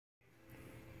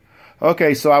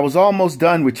Okay, so I was almost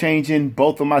done with changing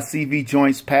both of my CV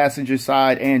joints, passenger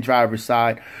side and driver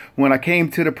side, when I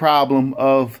came to the problem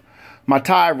of my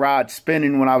tie rod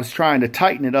spinning when I was trying to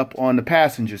tighten it up on the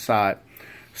passenger side.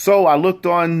 So I looked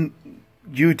on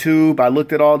YouTube, I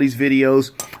looked at all these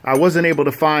videos. I wasn't able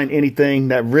to find anything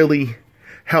that really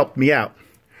helped me out.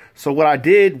 So what I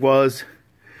did was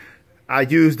I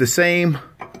used the same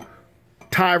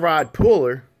tie rod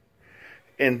puller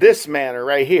in this manner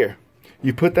right here.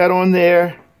 You put that on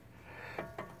there,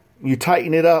 you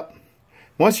tighten it up.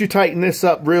 Once you tighten this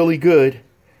up really good,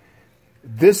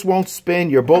 this won't spin,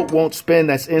 your bolt won't spin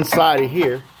that's inside of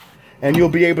here, and you'll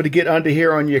be able to get under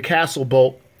here on your castle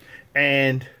bolt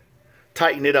and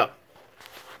tighten it up.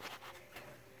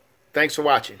 Thanks for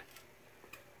watching.